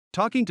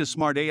Talking to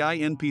smart AI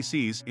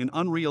NPCs in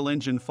Unreal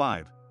Engine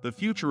 5, the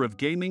future of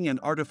gaming and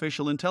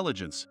artificial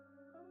intelligence.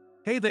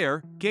 Hey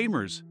there,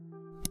 gamers!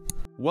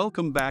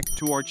 Welcome back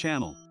to our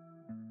channel.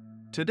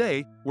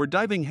 Today, we're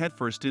diving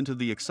headfirst into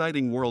the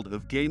exciting world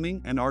of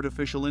gaming and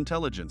artificial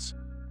intelligence.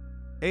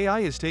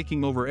 AI is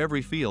taking over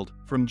every field,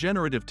 from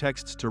generative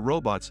texts to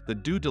robots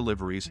that do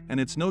deliveries, and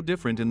it's no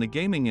different in the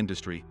gaming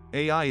industry.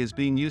 AI is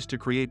being used to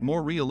create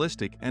more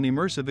realistic and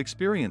immersive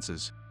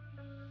experiences.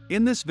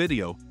 In this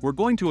video, we're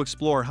going to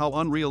explore how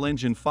Unreal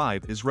Engine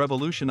 5 is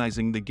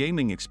revolutionizing the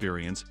gaming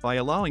experience by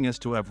allowing us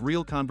to have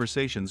real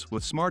conversations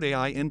with smart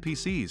AI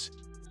NPCs.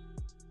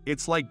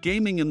 It's like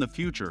gaming in the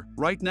future,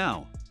 right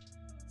now.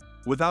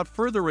 Without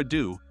further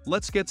ado,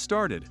 let's get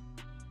started.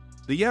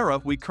 The era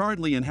we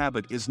currently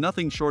inhabit is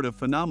nothing short of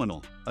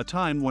phenomenal, a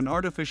time when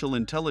artificial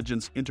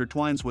intelligence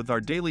intertwines with our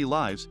daily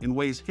lives in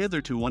ways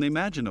hitherto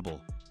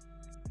unimaginable.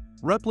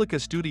 Replica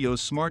Studios'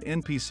 smart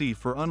NPC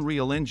for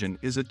Unreal Engine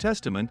is a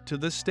testament to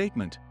this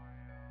statement.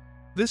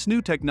 This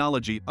new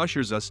technology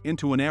ushers us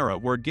into an era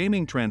where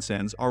gaming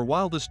transcends our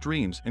wildest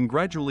dreams and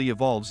gradually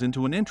evolves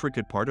into an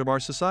intricate part of our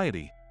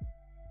society.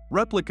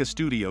 Replica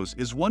Studios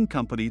is one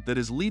company that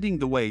is leading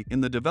the way in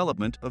the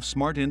development of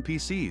smart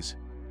NPCs.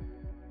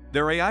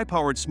 Their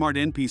AI-powered smart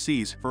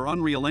NPCs for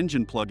Unreal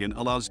Engine plugin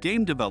allows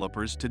game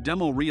developers to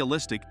demo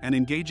realistic and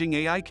engaging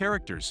AI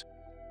characters.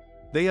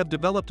 They have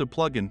developed a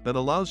plugin that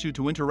allows you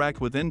to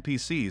interact with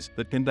NPCs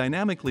that can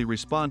dynamically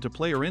respond to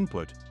player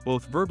input,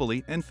 both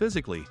verbally and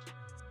physically.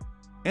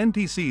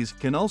 NPCs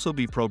can also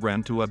be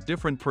programmed to have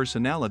different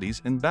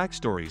personalities and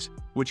backstories,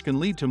 which can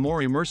lead to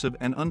more immersive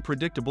and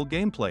unpredictable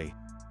gameplay.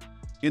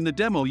 In the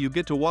demo, you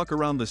get to walk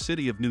around the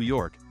city of New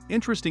York,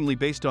 interestingly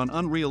based on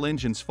Unreal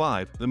Engine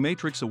 5, The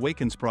Matrix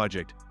Awakens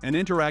project, and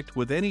interact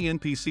with any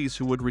NPCs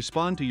who would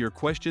respond to your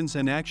questions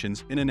and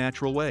actions in a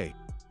natural way.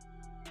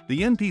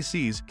 The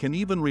NPCs can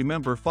even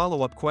remember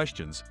follow-up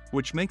questions,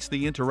 which makes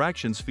the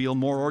interactions feel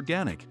more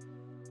organic.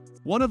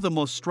 One of the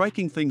most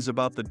striking things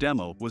about the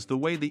demo was the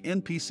way the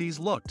NPCs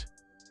looked.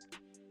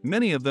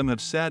 Many of them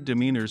have sad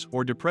demeanors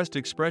or depressed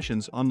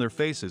expressions on their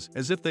faces,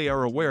 as if they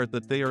are aware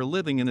that they are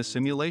living in a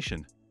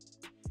simulation.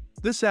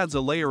 This adds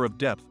a layer of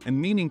depth and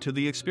meaning to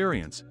the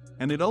experience,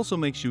 and it also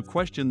makes you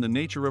question the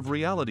nature of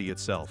reality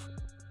itself.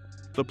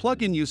 The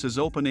plugin uses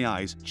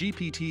OpenAI's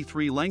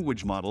GPT-3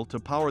 language model to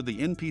power the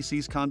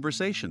NPC's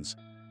conversations.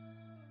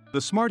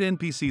 The Smart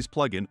NPCs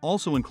plugin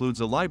also includes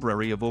a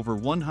library of over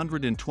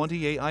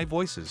 120 AI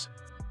voices.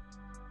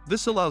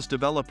 This allows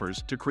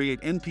developers to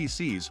create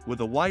NPCs with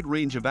a wide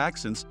range of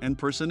accents and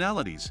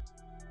personalities.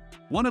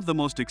 One of the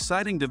most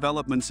exciting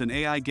developments in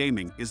AI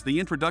gaming is the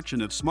introduction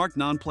of smart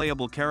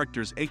non-playable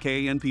characters,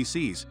 aka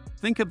NPCs.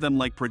 Think of them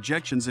like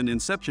projections in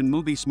Inception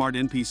movie. Smart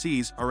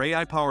NPCs are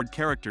AI-powered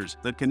characters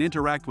that can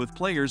interact with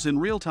players in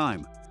real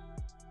time.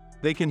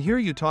 They can hear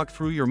you talk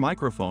through your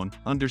microphone,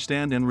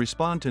 understand and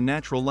respond to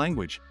natural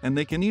language, and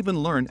they can even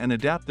learn and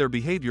adapt their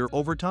behavior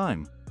over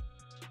time.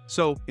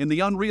 So, in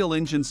the Unreal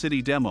Engine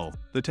City demo,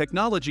 the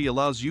technology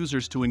allows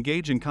users to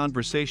engage in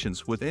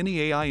conversations with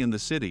any AI in the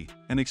city,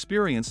 an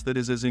experience that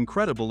is as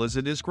incredible as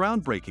it is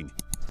groundbreaking.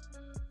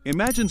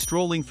 Imagine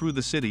strolling through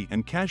the city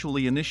and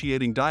casually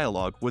initiating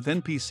dialogue with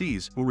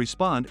NPCs who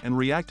respond and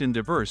react in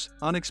diverse,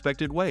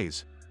 unexpected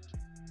ways.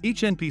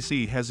 Each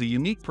NPC has a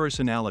unique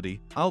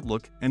personality,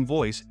 outlook, and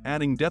voice,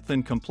 adding depth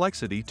and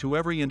complexity to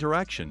every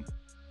interaction.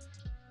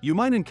 You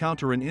might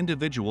encounter an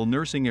individual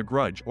nursing a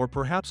grudge or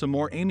perhaps a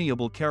more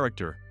amiable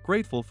character,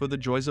 grateful for the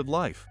joys of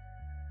life.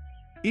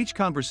 Each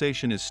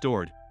conversation is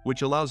stored,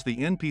 which allows the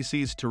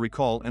NPCs to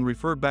recall and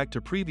refer back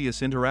to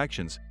previous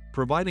interactions,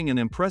 providing an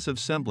impressive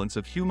semblance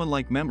of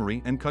human-like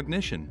memory and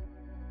cognition.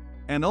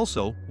 And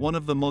also, one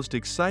of the most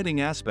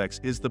exciting aspects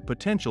is the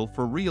potential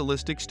for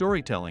realistic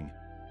storytelling.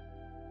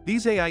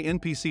 These AI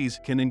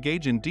NPCs can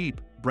engage in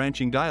deep,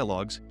 branching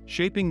dialogues,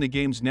 shaping the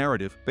game's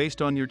narrative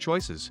based on your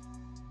choices.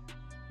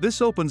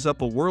 This opens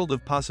up a world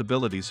of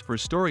possibilities for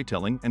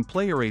storytelling and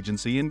player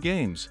agency in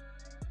games.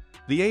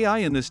 The AI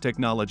in this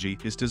technology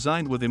is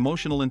designed with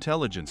emotional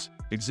intelligence,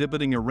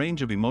 exhibiting a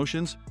range of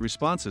emotions,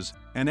 responses,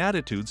 and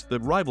attitudes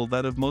that rival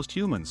that of most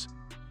humans.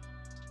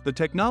 The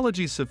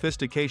technology's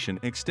sophistication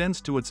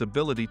extends to its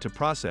ability to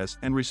process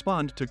and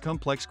respond to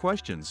complex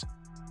questions.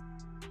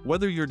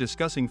 Whether you're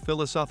discussing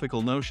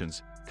philosophical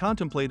notions,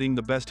 contemplating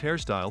the best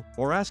hairstyle,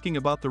 or asking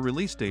about the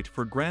release date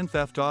for Grand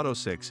Theft Auto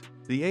 6,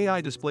 the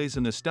AI displays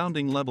an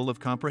astounding level of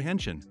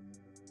comprehension.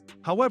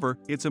 However,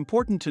 it's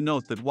important to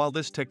note that while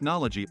this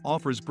technology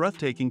offers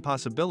breathtaking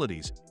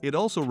possibilities, it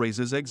also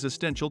raises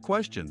existential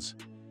questions.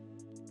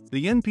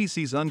 The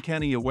NPC's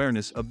uncanny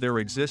awareness of their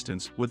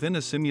existence within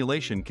a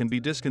simulation can be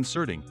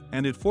disconcerting,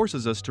 and it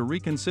forces us to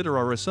reconsider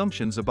our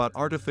assumptions about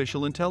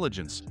artificial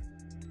intelligence.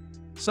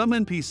 Some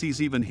NPCs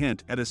even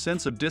hint at a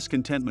sense of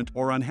discontentment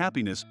or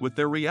unhappiness with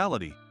their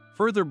reality,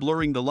 further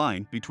blurring the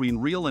line between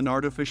real and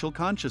artificial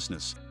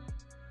consciousness.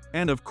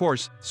 And of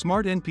course,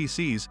 smart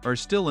NPCs are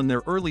still in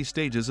their early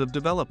stages of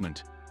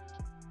development.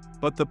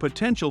 But the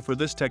potential for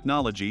this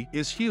technology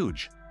is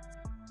huge.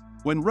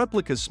 When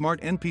Replica's smart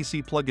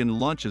NPC plugin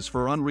launches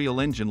for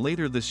Unreal Engine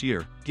later this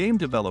year, game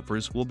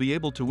developers will be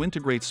able to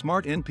integrate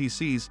smart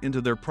NPCs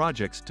into their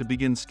projects to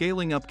begin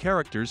scaling up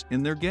characters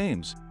in their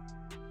games.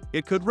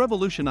 It could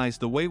revolutionize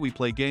the way we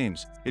play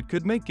games, it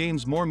could make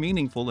games more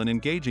meaningful and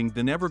engaging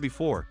than ever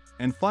before,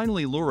 and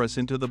finally lure us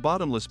into the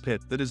bottomless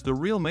pit that is the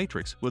real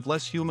Matrix with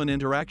less human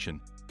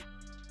interaction.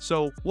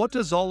 So, what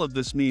does all of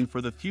this mean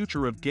for the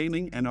future of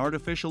gaming and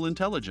artificial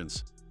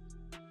intelligence?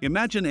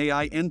 Imagine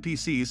AI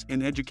NPCs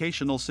in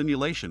educational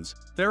simulations,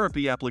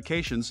 therapy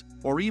applications,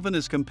 or even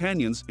as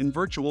companions in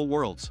virtual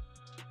worlds.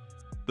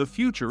 The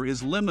future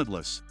is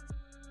limitless.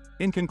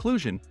 In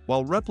conclusion,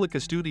 while Replica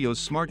Studios'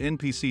 smart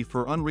NPC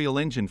for Unreal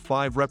Engine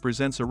 5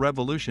 represents a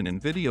revolution in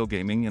video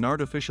gaming and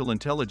artificial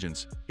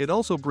intelligence, it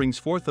also brings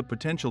forth a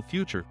potential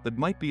future that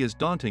might be as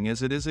daunting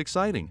as it is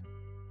exciting.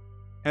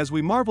 As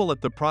we marvel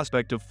at the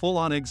prospect of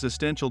full-on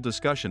existential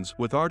discussions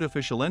with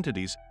artificial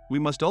entities, we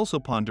must also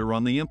ponder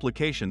on the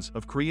implications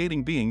of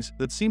creating beings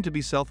that seem to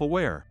be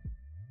self-aware.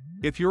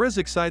 If you're as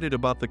excited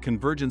about the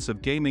convergence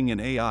of gaming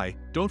and AI,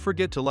 don't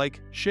forget to like,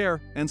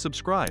 share, and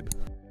subscribe.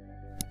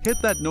 Hit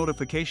that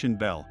notification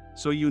bell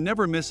so you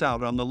never miss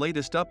out on the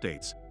latest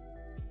updates.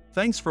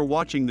 Thanks for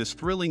watching this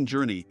thrilling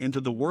journey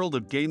into the world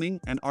of gaming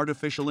and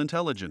artificial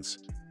intelligence.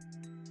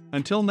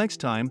 Until next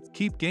time,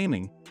 keep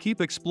gaming, keep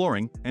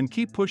exploring, and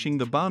keep pushing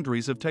the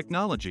boundaries of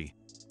technology.